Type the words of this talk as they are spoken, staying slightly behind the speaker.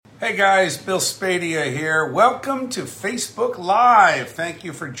Hey guys, Bill Spadia here. Welcome to Facebook Live. Thank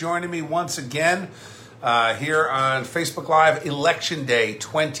you for joining me once again here on Facebook Live, Election Day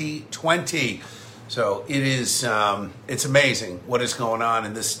 2020. So it is, it's amazing what is going on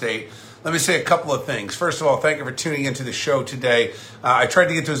in this state. Let me say a couple of things. First of all, thank you for tuning into the show today. I tried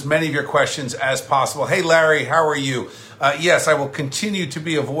to get to as many of your questions as possible. Hey Larry, how are you? Yes, I will continue to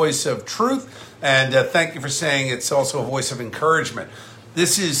be a voice of truth, and thank you for saying it's also a voice of encouragement.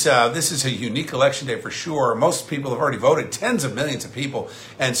 This is a unique election day for sure. Most people have already voted, tens of millions of people,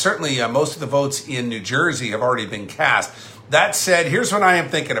 and certainly most of the votes in New Jersey have already been cast. That said, here's what I am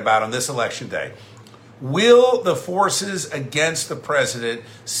thinking about on this election day. Will the forces against the president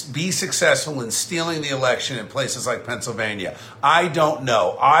be successful in stealing the election in places like Pennsylvania? I don't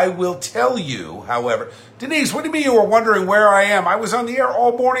know. I will tell you, however. Denise, what do you mean you were wondering where I am? I was on the air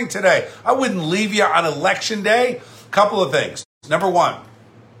all morning today. I wouldn't leave you on election day. Couple of things. Number one,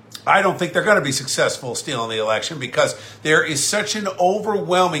 I don't think they're going to be successful stealing the election because there is such an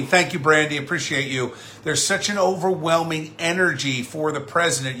overwhelming, thank you, Brandy, appreciate you. There's such an overwhelming energy for the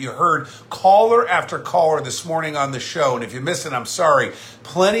president. You heard caller after caller this morning on the show. And if you missed it, I'm sorry.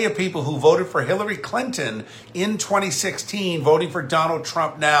 Plenty of people who voted for Hillary Clinton in 2016 voting for Donald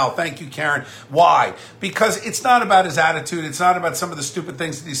Trump now. Thank you, Karen. Why? Because it's not about his attitude. It's not about some of the stupid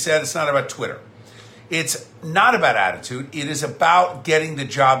things that he said. It's not about Twitter. It's not about attitude. It is about getting the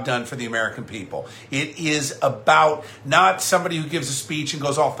job done for the American people. It is about not somebody who gives a speech and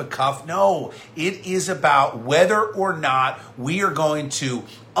goes off the cuff. No, it is about whether or not we are going to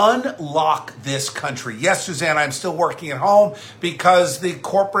unlock this country. Yes, Suzanne, I'm still working at home because the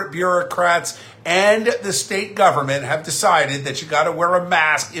corporate bureaucrats and the state government have decided that you got to wear a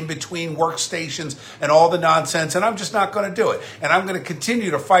mask in between workstations and all the nonsense, and I'm just not going to do it. And I'm going to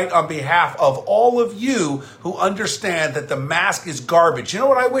continue to fight on behalf of all of you who understand that the mask is garbage. You know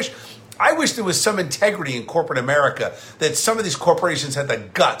what I wish? I wish there was some integrity in corporate America, that some of these corporations had the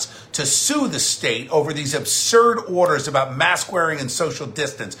guts to sue the state over these absurd orders about mask wearing and social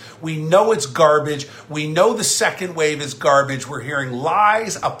distance. We know it's garbage. We know the second wave is garbage. We're hearing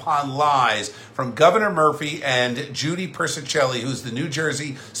lies upon lies from Governor Murphy and Judy Persicelli, who's the New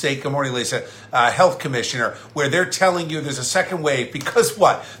Jersey State, good morning, Lisa, health commissioner, where they're telling you there's a second wave because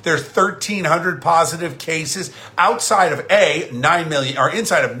what? There's 1,300 positive cases outside of 9 million, or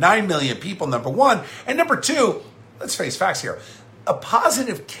inside of 9 million people, number one. And number two, let's face facts here. A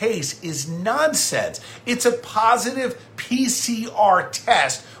positive case is nonsense. It's a positive PCR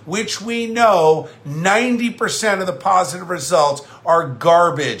test, which we know 90% of the positive results are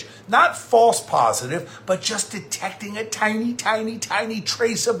garbage. Not false positive, but just detecting a tiny, tiny, tiny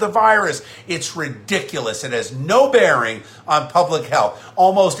trace of the virus. It's ridiculous. It has no bearing on public health.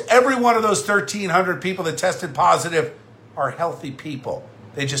 Almost every one of those 1,300 people that tested positive are healthy people.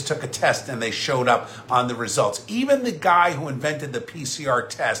 They just took a test and they showed up on the results. Even the guy who invented the PCR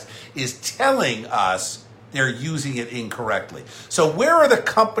test is telling us they're using it incorrectly. So where are the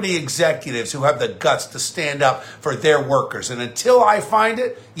company executives who have the guts to stand up for their workers? And until I find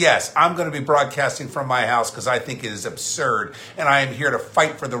it, yes, I'm going to be broadcasting from my house because I think it is absurd. And I am here to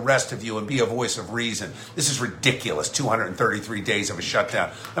fight for the rest of you and be a voice of reason. This is ridiculous, 233 days of a shutdown.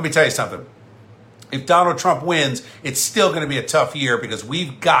 Let me tell you something. If Donald Trump wins, it's still going to be a tough year because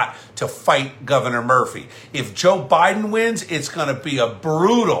we've got to fight Governor Murphy. If Joe Biden wins, it's going to be a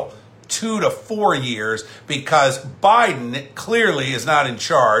brutal 2 to 4 years because Biden clearly is not in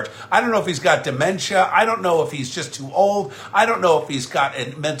charge. I don't know if he's got dementia. I don't know if he's just too old. I don't know if he's got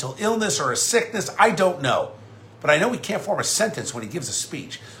a mental illness or a sickness. I don't know. But I know he can't form a sentence when he gives a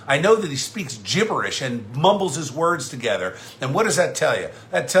speech. I know that he speaks gibberish and mumbles his words together. And what does that tell you?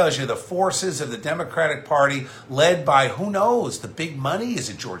 That tells you the forces of the Democratic Party led by, who knows, the big money? Is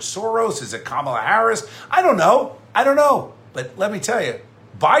it George Soros? Is it Kamala Harris? I don't know. But let me tell you,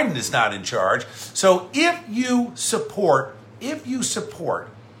 Biden is not in charge. So if you support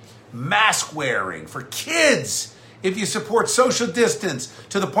mask wearing for kids, if you support social distance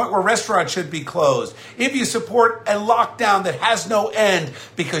to the point where restaurants should be closed, if you support a lockdown that has no end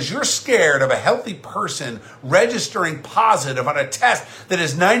because you're scared of a healthy person registering positive on a test that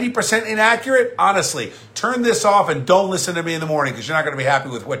is 90% inaccurate, honestly, turn this off and don't listen to me in the morning because you're not going to be happy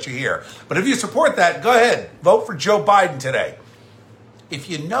with what you hear. But if you support that, go ahead, vote for Joe Biden today. If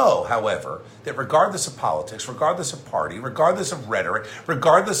you know, however, that regardless of politics, regardless of party, regardless of rhetoric,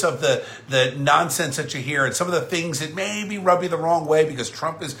 regardless of the nonsense that you hear and some of the things that maybe rub you the wrong way because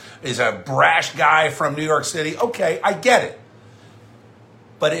Trump is a brash guy from New York City, okay, I get it.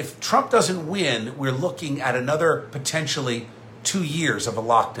 But if Trump doesn't win, we're looking at another potentially 2 years of a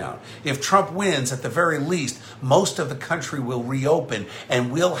lockdown. If Trump wins, at the very least, most of the country will reopen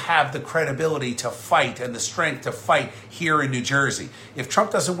and we'll have the credibility to fight and the strength to fight here in New Jersey. If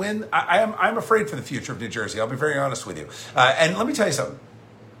Trump doesn't win, I'm afraid for the future of New Jersey. I'll be very honest with you. And let me tell you something.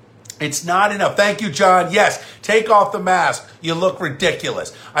 It's not enough. Thank you, John. Yes, take off the mask. You look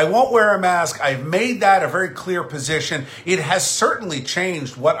ridiculous. I won't wear a mask. I've made that a very clear position. It has certainly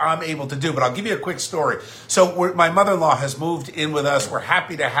changed what I'm able to do, but I'll give you a quick story. So my mother-in-law has moved in with us. We're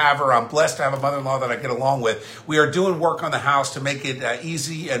happy to have her. I'm blessed to have a mother-in-law that I get along with. We are doing work on the house to make it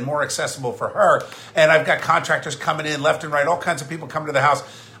easy and more accessible for her. And I've got contractors coming in left and right, all kinds of people coming to the house.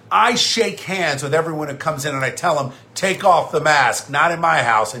 I shake hands with everyone who comes in and I tell them, take off the mask, not in my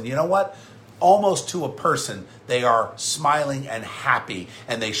house. And you know what? Almost to a person, they are smiling and happy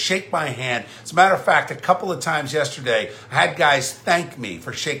and they shake my hand. As a matter of fact, a couple of times yesterday, I had guys thank me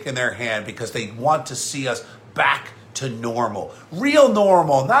for shaking their hand because they want to see us back to normal. Real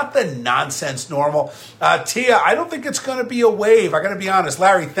normal, not the nonsense normal. Tia, I don't think it's going to be a wave. I got to be honest.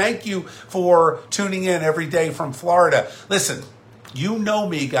 Larry, thank you for tuning in every day from Florida. Listen, you know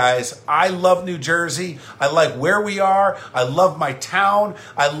me, guys. I love New Jersey. I like where we are. I love my town.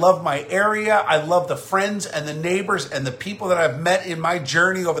 I love my area. I love the friends and the neighbors and the people that I've met in my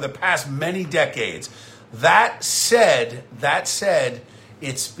journey over the past many decades. That said,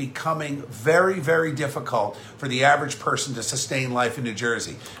 it's becoming very, very difficult for the average person to sustain life in New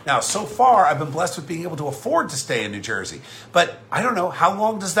Jersey. Now, so far, I've been blessed with being able to afford to stay in New Jersey. But I don't know, how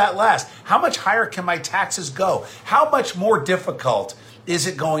long does that last? How much higher can my taxes go? How much more difficult is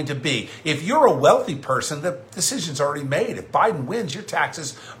it going to be? If you're a wealthy person, the decision's already made. If Biden wins, your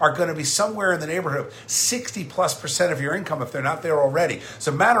taxes are going to be somewhere in the neighborhood of 60+% of your income if they're not there already. As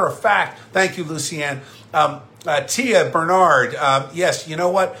a matter of fact, thank you, Lucianne. Tia Bernard, yes, you know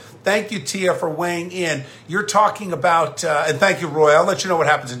what? Thank you, Tia, for weighing in. You're talking about, and thank you, Roy. I'll let you know what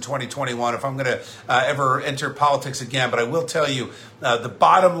happens in 2021 if I'm going to ever enter politics again. But I will tell you, the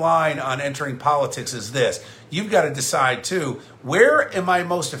bottom line on entering politics is this. You've got to decide, too, where am I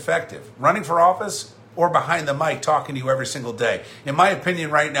most effective? Running for office or behind the mic talking to you every single day? In my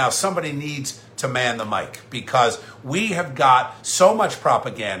opinion right now, somebody needs to man the mic because we have got so much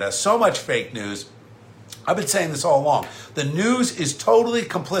propaganda, so much fake news. I've been saying this all along. The news is totally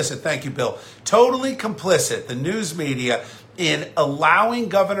complicit. Thank you, Bill. Totally complicit, the news media, in allowing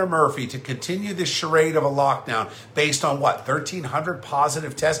Governor Murphy to continue this charade of a lockdown based on what, 1,300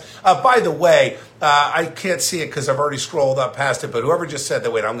 positive tests? By the way, I can't see it because I've already scrolled up past it, but whoever just said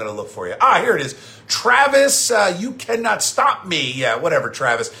that, wait, I'm going to look for you. Here it is. Travis, you cannot stop me. Yeah, whatever,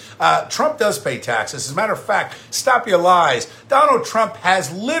 Travis. Trump does pay taxes. As a matter of fact, stop your lies. Donald Trump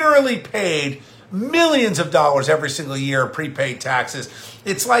has literally paid millions of dollars every single year in prepaid taxes.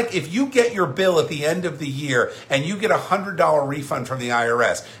 It's like if you get your bill at the end of the year and you get a $100 refund from the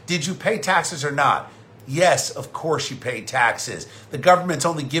IRS, did you pay taxes or not? Yes, of course you pay taxes. The government's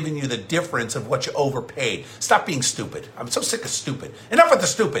only giving you the difference of what you overpaid. Stop being stupid. I'm so sick of stupid. Enough with the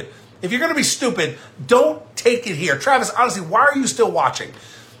stupid. If you're going to be stupid, don't take it here. Travis, honestly, why are you still watching?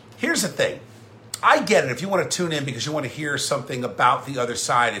 Here's the thing. I get it if you want to tune in because you want to hear something about the other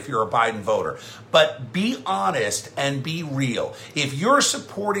side if you're a Biden voter. But be honest and be real. If you're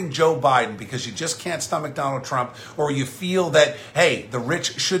supporting Joe Biden because you just can't stomach Donald Trump, or you feel that, hey, the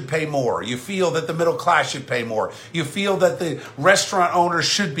rich should pay more, you feel that the middle class should pay more, you feel that the restaurant owners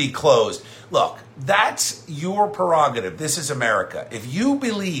should be closed, look, that's your prerogative. This is America. If you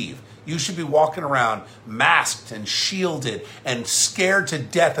believe you should be walking around masked and shielded and scared to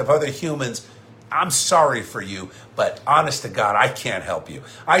death of other humans, I'm sorry for you, but honest to God, I can't help you.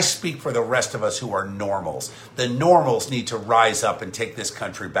 I speak for the rest of us who are normals. The normals need to rise up and take this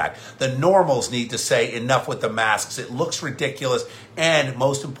country back. The normals need to say enough with the masks. It looks ridiculous. And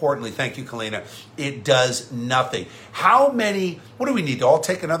most importantly, thank you, Kalina, it does nothing. What do we need to all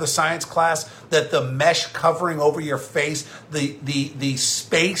take another science class? That the mesh covering over your face, the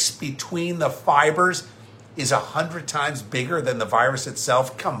space between the fibers is 100 times bigger than the virus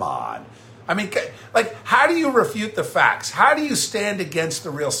itself? Come on. I mean, like, how do you refute the facts? How do you stand against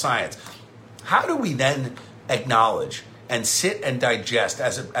the real science? How do we then acknowledge and sit and digest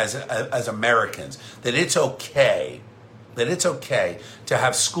as Americans that it's okay to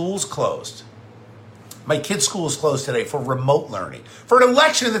have schools closed? My kid's school is closed today for remote learning, for an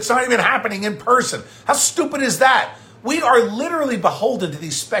election that's not even happening in person. How stupid is that? We are literally beholden to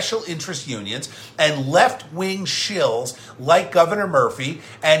these special interest unions and left-wing shills like Governor Murphy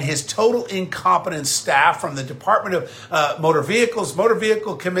and his total incompetent staff from the Department of Motor Vehicles, Motor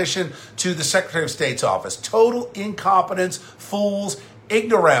Vehicle Commission to the Secretary of State's office. Total incompetence, fools,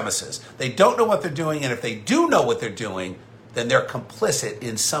 ignoramuses. They don't know what they're doing, and if they do know what they're doing, then they're complicit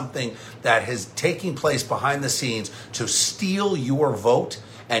in something that is taking place behind the scenes to steal your vote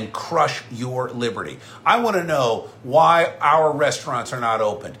and crush your liberty. I want to know why our restaurants are not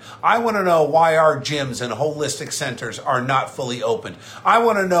opened. I want to know why our gyms and holistic centers are not fully opened. I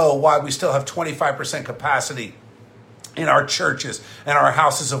want to know why we still have 25% capacity in our churches and our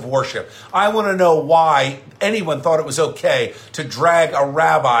houses of worship. I want to know why anyone thought it was okay to drag a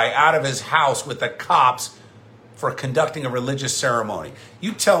rabbi out of his house with the cops for conducting a religious ceremony.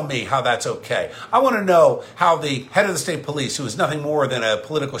 You tell me how that's okay. I want to know how the head of the state police, who is nothing more than a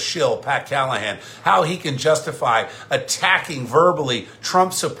political shill, Pat Callahan, how he can justify attacking verbally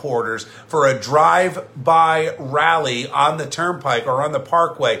Trump supporters for a drive-by rally on the turnpike or on the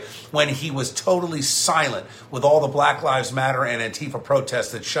parkway when he was totally silent with all the Black Lives Matter and Antifa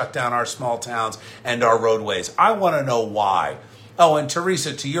protests that shut down our small towns and our roadways. I want to know why. Oh, and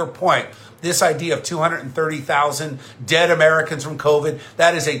Teresa, to your point, this idea of 230,000 dead Americans from COVID,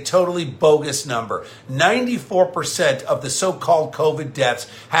 that is a totally bogus number. 94% of the so-called COVID deaths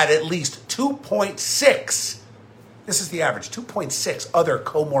had at least 2.6. This is the average, 2.6 other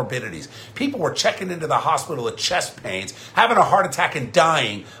comorbidities. People were checking into the hospital with chest pains, having a heart attack and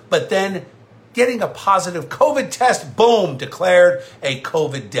dying, but then getting a positive COVID test, boom, declared a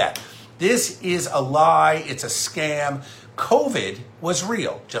COVID death. This is a lie. It's a scam. COVID was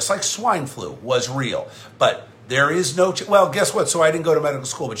real, just like swine flu was real. But there is no, well, guess what? So I didn't go to medical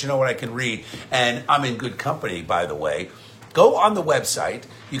school, but you know what I can read? And I'm in good company, by the way. Go on the website.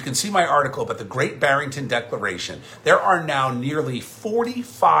 You can see my article about the Great Barrington Declaration. There are now nearly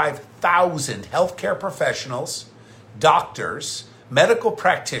 45,000 healthcare professionals, doctors, medical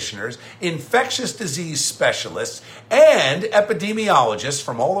practitioners, infectious disease specialists, and epidemiologists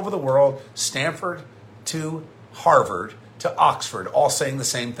from all over the world, Stanford to Harvard to Oxford, all saying the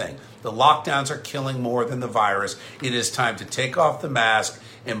same thing. The lockdowns are killing more than the virus. It is time to take off the mask,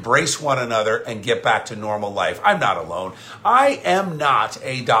 embrace one another, and get back to normal life. I'm not alone. I am not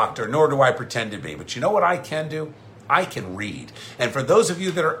a doctor, nor do I pretend to be. But you know what I can do? I can read. And for those of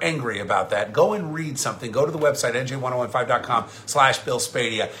you that are angry about that, go and read something. Go to the website, nj1015.com/Bill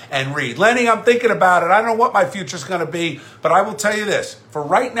Spadea, and read. Lenny, I'm thinking about it. I don't know what my future's going to be, but I will tell you this. For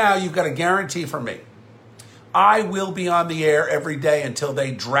right now, you've got a guarantee from me. I will be on the air every day until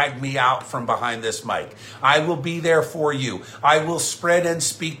they drag me out from behind this mic. I will be there for you. I will spread and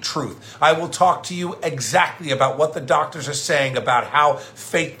speak truth. I will talk to you exactly about what the doctors are saying about how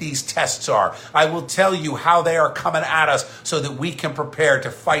fake these tests are. I will tell you how they are coming at us so that we can prepare to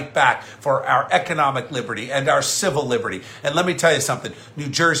fight back for our economic liberty and our civil liberty. And let me tell you something. New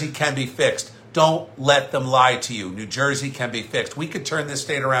Jersey can be fixed. Don't let them lie to you. New Jersey can be fixed. We could turn this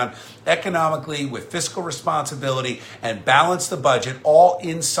state around economically with fiscal responsibility and balance the budget all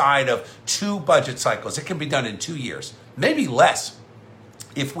inside of 2 budget cycles. It can be done in 2 years, maybe less,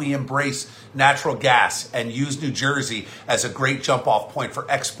 if we embrace natural gas and use New Jersey as a great jump-off point for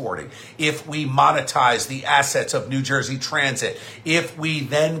exporting, if we monetize the assets of New Jersey Transit, if we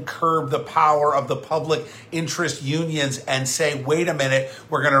then curb the power of the public interest unions and say, wait a minute,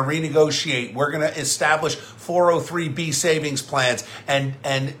 we're going to renegotiate, we're going to establish 403B savings plans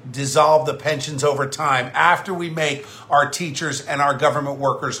and dissolve the pensions over time after we make our teachers and our government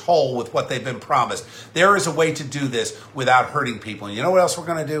workers whole with what they've been promised. There is a way to do this without hurting people. And you know what else we're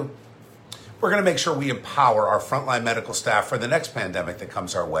going to do? We're going to make sure we empower our frontline medical staff for the next pandemic that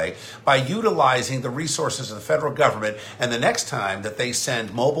comes our way by utilizing the resources of the federal government. And the next time that they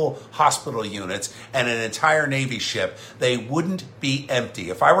send mobile hospital units and an entire Navy ship, they wouldn't be empty.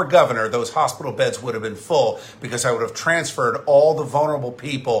 If I were governor, those hospital beds would have been full because I would have transferred all the vulnerable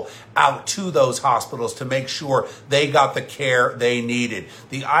people out to those hospitals to make sure they got the care they needed.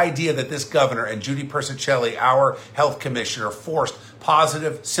 The idea that this governor and Judy Persicelli, our health commissioner, forced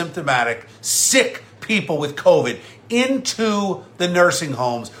positive, symptomatic, sick people with COVID into the nursing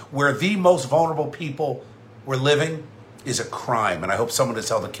homes where the most vulnerable people were living is a crime. And I hope someone is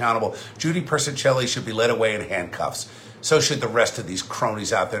held accountable. Judy Persicelli should be led away in handcuffs. So should the rest of these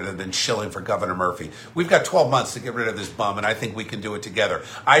cronies out there that have been shilling for Governor Murphy. We've got 12 months to get rid of this bum, and I think we can do it together.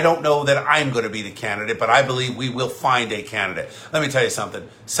 I don't know that I'm going to be the candidate, but I believe we will find a candidate. Let me tell you something.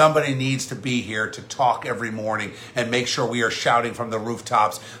 Somebody needs to be here to talk every morning and make sure we are shouting from the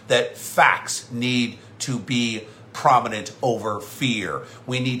rooftops that facts need to be prominent over fear.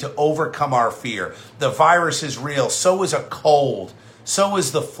 We need to overcome our fear. The virus is real. So is a cold. So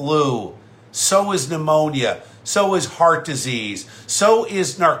is the flu. So is pneumonia. So is heart disease. So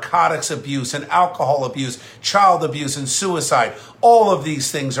is narcotics abuse and alcohol abuse, child abuse and suicide. All of these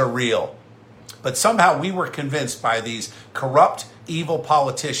things are real. But somehow we were convinced by these corrupt, evil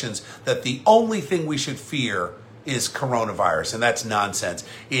politicians that the only thing we should fear is coronavirus, and that's nonsense.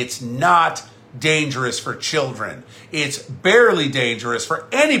 It's not dangerous for children. It's barely dangerous for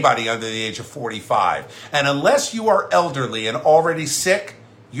anybody under the age of 45. And unless you are elderly and already sick,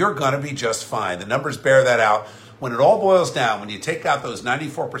 you're going to be just fine. The numbers bear that out. When it all boils down, when you take out those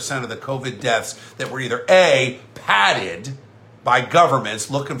 94% of the COVID deaths that were either A, padded by governments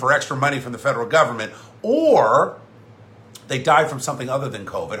looking for extra money from the federal government, or they died from something other than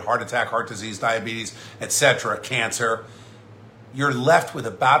COVID, heart attack, heart disease, diabetes, etc., cancer, you're left with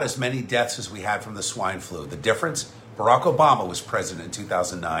about as many deaths as we had from the swine flu. The difference, Barack Obama was president in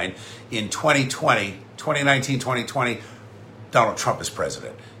 2009. In 2019, 2020, Donald Trump is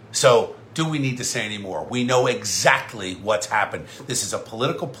president. So do we need to say any more? We know exactly what's happened. This is a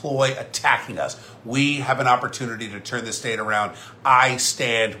political ploy attacking us. We have an opportunity to turn this state around. I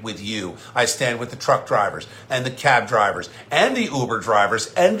stand with you. I stand with the truck drivers and the cab drivers and the Uber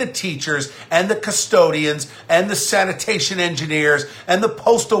drivers and the teachers and the custodians and the sanitation engineers and the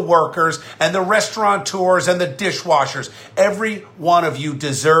postal workers and the restaurateurs and the dishwashers. Every one of you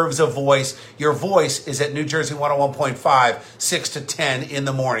deserves a voice. Your voice is at New Jersey 101.5, 6 to 10 in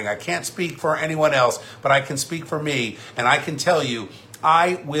the morning. I can't speak for anyone else, but I can speak for me, and I can tell you,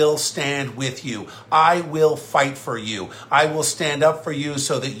 I will stand with you. I will fight for you. I will stand up for you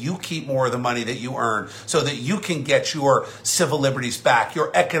so that you keep more of the money that you earn, so that you can get your civil liberties back, your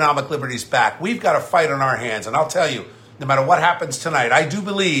economic liberties back. We've got a fight on our hands, and I'll tell you, no matter what happens tonight, I do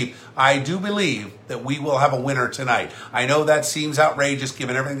believe that we will have a winner tonight. I know that seems outrageous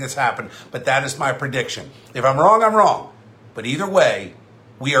given everything that's happened, but that is my prediction. If I'm wrong, I'm wrong. But either way,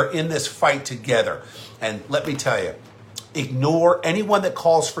 we are in this fight together. And let me tell you, ignore anyone that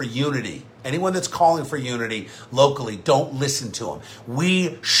calls for unity. Anyone that's calling for unity locally, don't listen to them.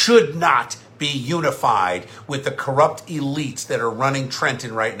 We should not be unified with the corrupt elites that are running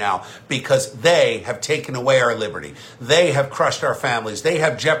Trenton right now, because they have taken away our liberty. They have crushed our families. They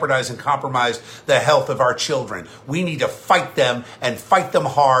have jeopardized and compromised the health of our children. We need to fight them, and fight them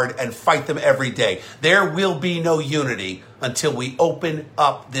hard, and fight them every day. There will be no unity until we open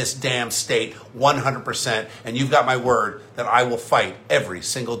up this damn state 100%. And you've got my word that I will fight every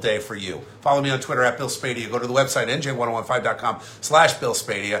single day for you. Follow me on Twitter at Bill Spadea. Go to the website, nj1015.com/Bill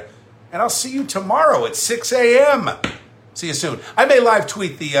Spadea. And I'll see you tomorrow at 6 a.m. See you soon. I may live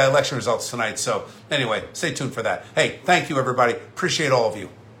tweet the election results tonight. So anyway, stay tuned for that. Hey, thank you, everybody. Appreciate all of you.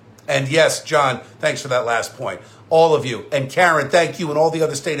 And yes, John, thanks for that last point. All of you. And Karen, thank you, and all the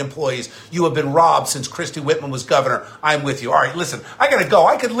other state employees. You have been robbed since Christy Whitman was governor. I'm with you. All right, listen, I got to go.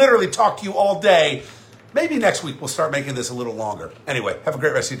 I could literally talk to you all day. Maybe next week we'll start making this a little longer. Anyway, have a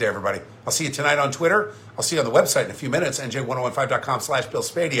great rest of your day, everybody. I'll see you tonight on Twitter. I'll see you on the website in a few minutes, nj1015.com/Bill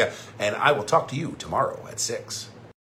Spadea. And I will talk to you tomorrow at 6.